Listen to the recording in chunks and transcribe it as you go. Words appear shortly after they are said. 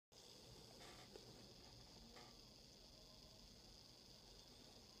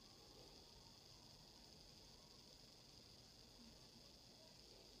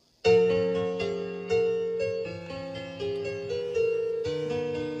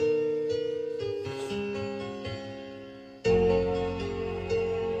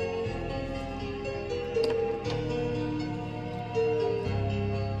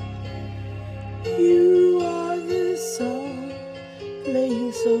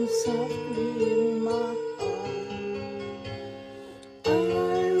so softly in my heart.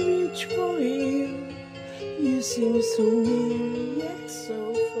 I reach for you, you seem so near yet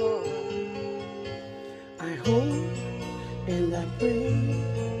so far. I hope and I pray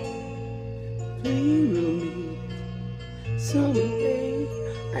we will meet someday.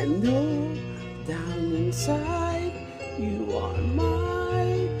 I know down inside you are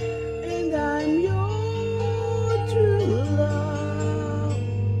mine, and I'm your true love.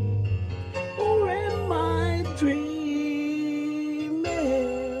 Or am I dreaming?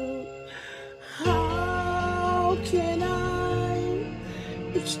 How can I,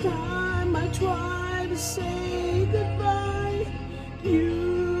 each time I try to say goodbye,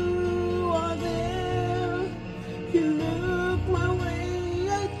 you are there, you look my way,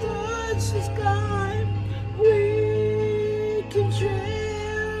 I touch the sky. We can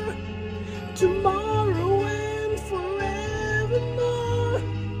share tomorrow and forevermore.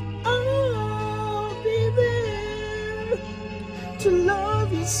 I'll be there to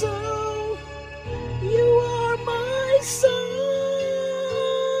love you so. You are my soul.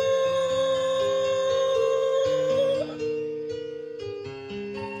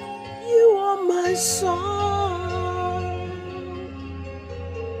 You are my song.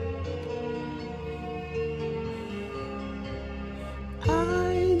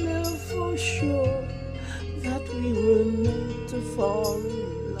 I know for sure that we were meant to fall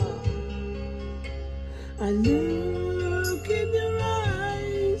in love. I look in your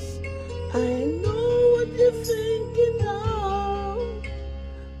eyes, I know what you're thinking of.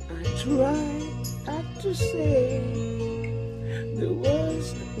 I try not to say the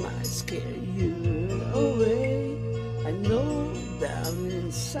words that might scare you away. I know down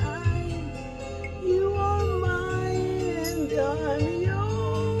inside you are mine, and I'm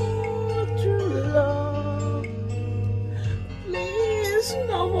your true love. Please,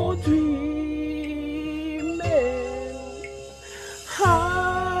 no more dreaming.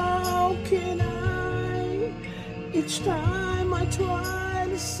 How can I, each time I try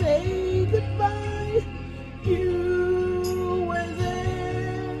to say goodbye, you were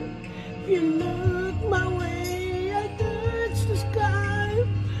there, you look my way, I touch the sky.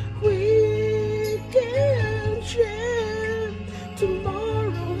 We can share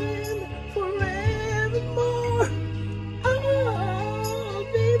tomorrow and forevermore. I'll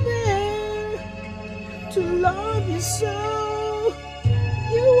be there to love you so.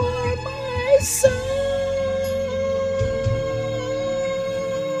 You are my soul.